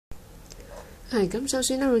係咁，首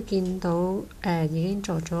先咧會見到已經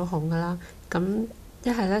做咗孔噶啦，咁一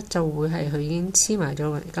係咧就會係佢已經黐埋咗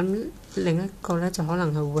嘅，咁另一個咧就可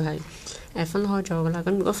能係會係分開咗噶啦。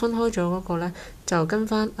咁如果分開咗嗰個咧，就跟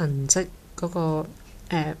翻銀色嗰個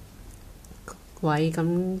位，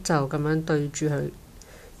咁就咁樣對住佢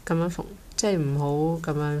咁樣縫，即係唔好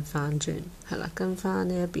咁樣反轉，係啦，跟翻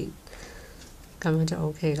呢一邊，咁樣就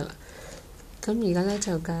OK 噶啦。咁而家咧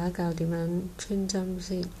就教一教點樣穿針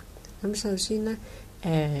先。咁首先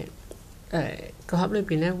咧，個盒裏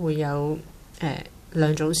邊咧會有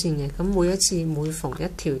兩組線嘅，咁每一次每縫一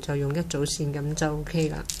條就用一組線，咁就 OK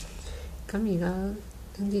啦。咁而家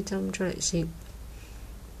拎啲針出嚟先。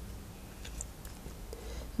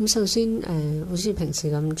咁首先好似平時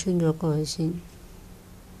咁穿咗過去先，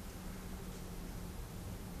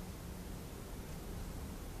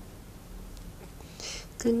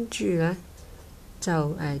跟住咧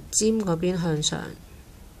就尖嗰邊向上。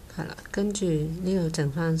係啦，跟住呢度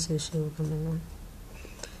剩翻少少咁樣咯，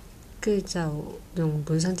跟住就用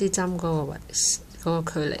本身支針嗰個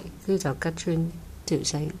距離，跟住就吉穿條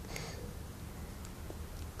繩，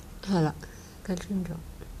係啦，吉穿咗，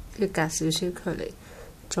跟住隔少少距離，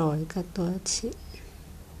再吉多一次，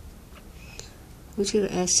好似個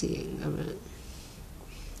S 型咁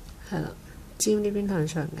樣，係啦，尖呢邊向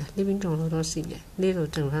上嘅，呢邊仲有好多線嘅，呢度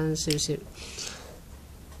剩翻少少。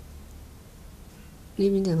呢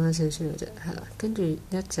邊剩翻少少嘅啫，係啦，跟住一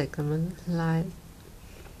直咁樣拉一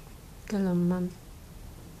兩蚊，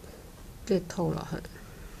跟住套落去。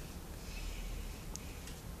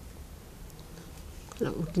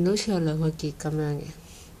嗱，我見到好似有兩個結咁樣嘅，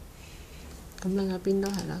咁另一邊都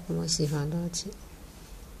係啦，咁我示範多一次，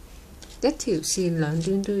一條線兩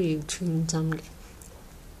端都要穿針嘅。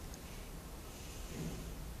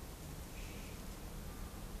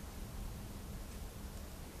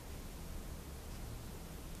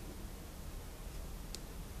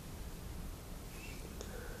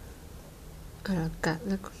係啦，隔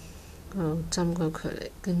一個針個距離，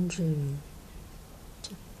跟住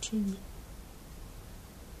穿，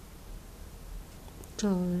再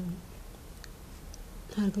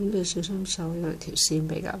係咁你要小心手，因為條線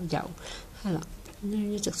比較幼，係啦，咁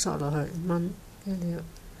一直索落去掹，跟住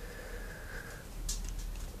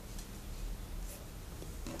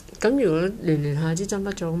咁如果連下支針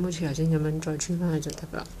甩咗，咁好似頭先咁樣再穿翻去就得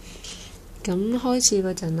啦。咁開始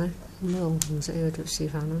嗰陣咧，咁用紅色呢個做示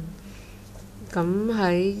範啦。咁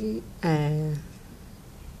喺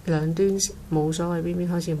兩端冇所謂，邊邊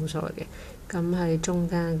開始冇所謂嘅。咁喺中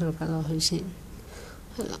間嗰度吉落去先，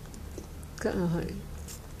係啦，吉落去，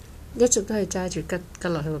一直都係揸住吉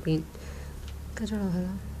落去嗰邊，吉咗落去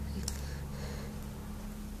啦。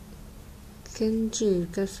跟住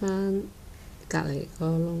吉翻隔離個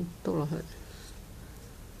窿篤落去，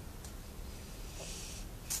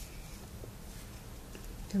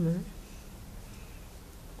咁樣。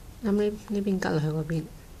咁呢邊吉落去嗰邊，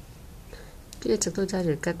一直都揸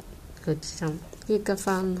住吉個針，跟住吉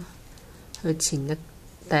翻去前第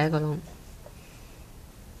一個窿，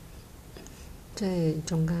即係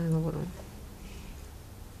中間嗰個窿。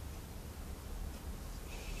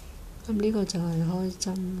咁呢個就係開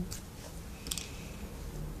針。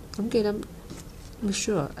咁記得 make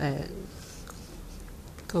sure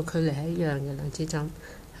個距離係一樣嘅兩支針，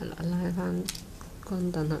係啦，拉翻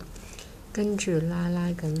乾等下。跟住拉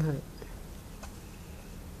緊佢，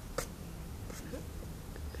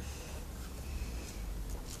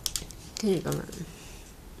跟住咁樣，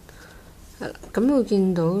係啦。咁會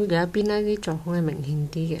見到有一邊呢啲作孔係明顯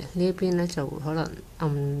啲嘅，呢一邊呢就會可能暗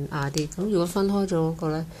啞啲。咁如果分開咗嗰個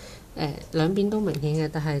呢，兩邊都明顯嘅，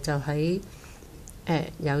但係就喺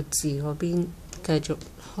有字嗰邊繼續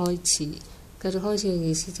開始。繼續開始嘅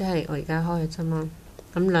意思即係我而家開嘅針啦。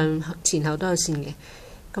咁前後都有線嘅。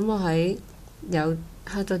咁我喺有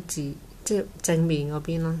刻咗字，即係正面嗰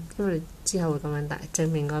邊啦，因為之後會咁樣大。正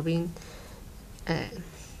面嗰邊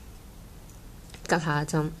吉下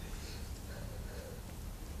針，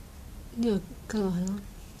呢個吉落去啦。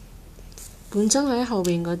本身喺後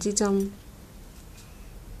邊嗰支針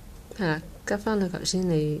係啦，吉翻去頭先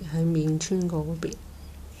你喺面穿過嗰邊，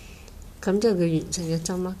咁就叫完成一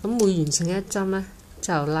針啦。咁每完成一針咧，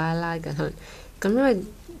就拉緊佢。咁因為呢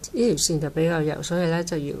條線就比較幼，所以咧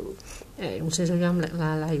就要用少少陰力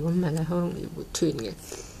拉。如果唔係咧，好容易會斷嘅。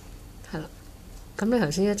係啦，咁你頭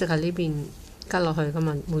先一直喺呢邊吉落去噶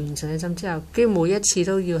嘛，每完成一針之後，跟住每一次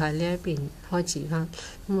都要喺呢一邊開始翻。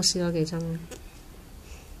咁我試多幾針啦，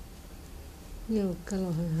呢度吉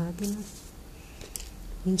落去下邊啦，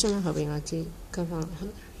本身喺後邊嗰支吉翻落去。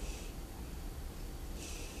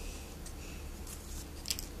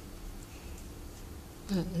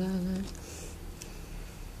拉，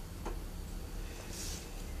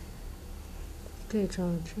跟住再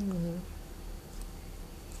穿過去。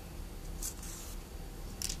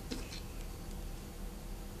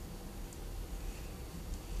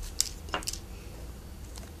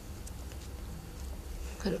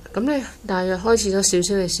係啦，咁你大約開始咗少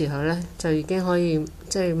少嘅時候呢，就已經可以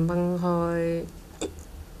即係掹開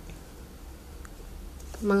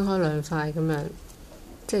兩塊咁樣，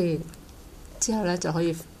即係之後呢就可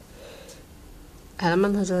以係啦，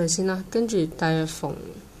掹開咗佢先啦。跟住大約縫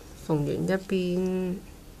完一邊，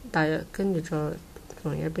大約跟住再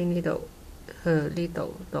縫一邊呢度去呢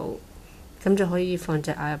度到，咁就可以放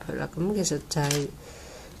隻鴨入去啦。咁其實就係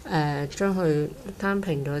將佢攤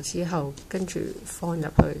平咗之後，跟住放入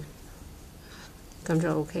去，咁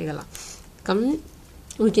就 OK 噶啦。咁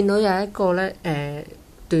會見到有一個呢，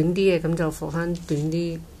短啲嘅，咁就放翻短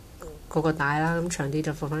啲嗰個帶啦。咁長啲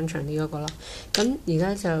就放翻長啲嗰個啦。咁而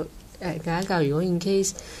家就教一教，如果 in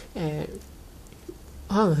case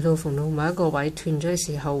可能去到縫到某一個位斷咗嘅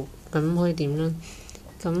時候，咁可以點呢？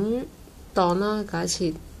咁當啦，假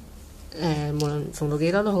設無論縫到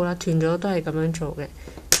幾多都好啦，斷咗都係咁樣做嘅。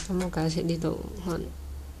咁我假設呢度可能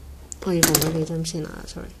我要縫多幾針先啦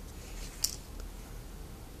 ，sorry。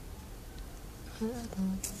係啦，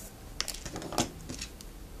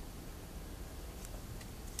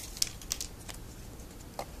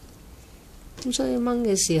咁所以掹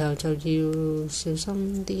嘅時候就要小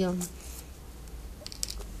心啲啊。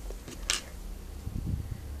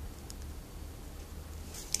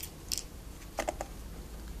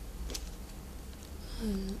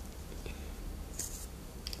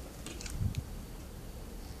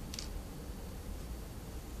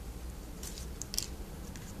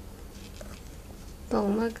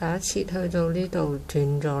當啦，假設去到呢度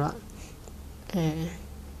斷咗啦，係啦，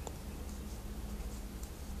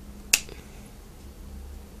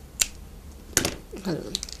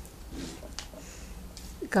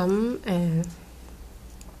咁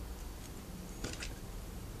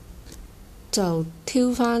就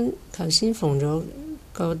挑翻頭先縫咗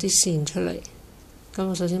嗰啲線出嚟。咁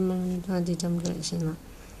我首先掹翻啲針出嚟先啦。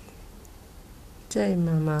即係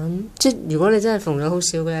慢慢，即係如果你真係縫咗好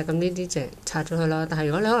少嘅，咁呢啲就拆咗佢啦。但係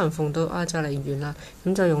如果你可能縫到就嚟完啦，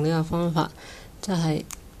咁就用呢個方法，就係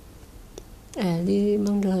呢啲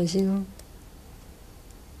掹咗佢先咯。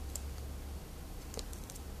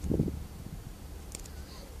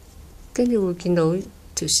跟住會見到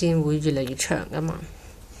條線會越嚟越長噶嘛，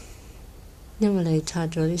因為你拆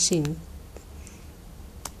咗啲線，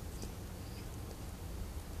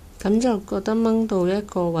咁就覺得掹到一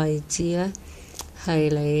個位置呢，係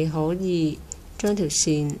你可以將條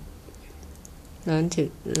線兩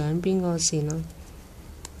邊個線啦，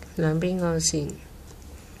兩邊個線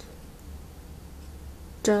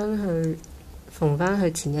將佢縫翻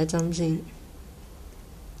去前一針先，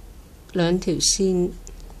兩條線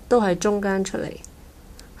都喺中間出嚟，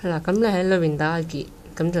係啦。咁你喺裏面打個結，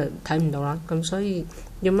咁就睇唔到啦。咁所以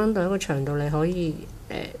要掹到一個長度，你可以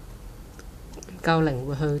夠靈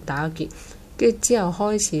活去打個結。跟住之後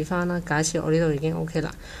開始翻啦，假設我呢度已經 OK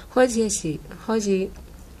啦，開始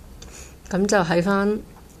咁就喺翻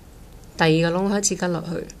第二個窿開始跟落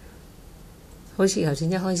去，好似頭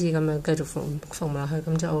先一開始咁樣繼續縫落去，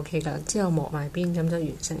咁就 OK 噶啦。之後磨埋邊，咁就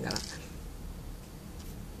完成噶啦。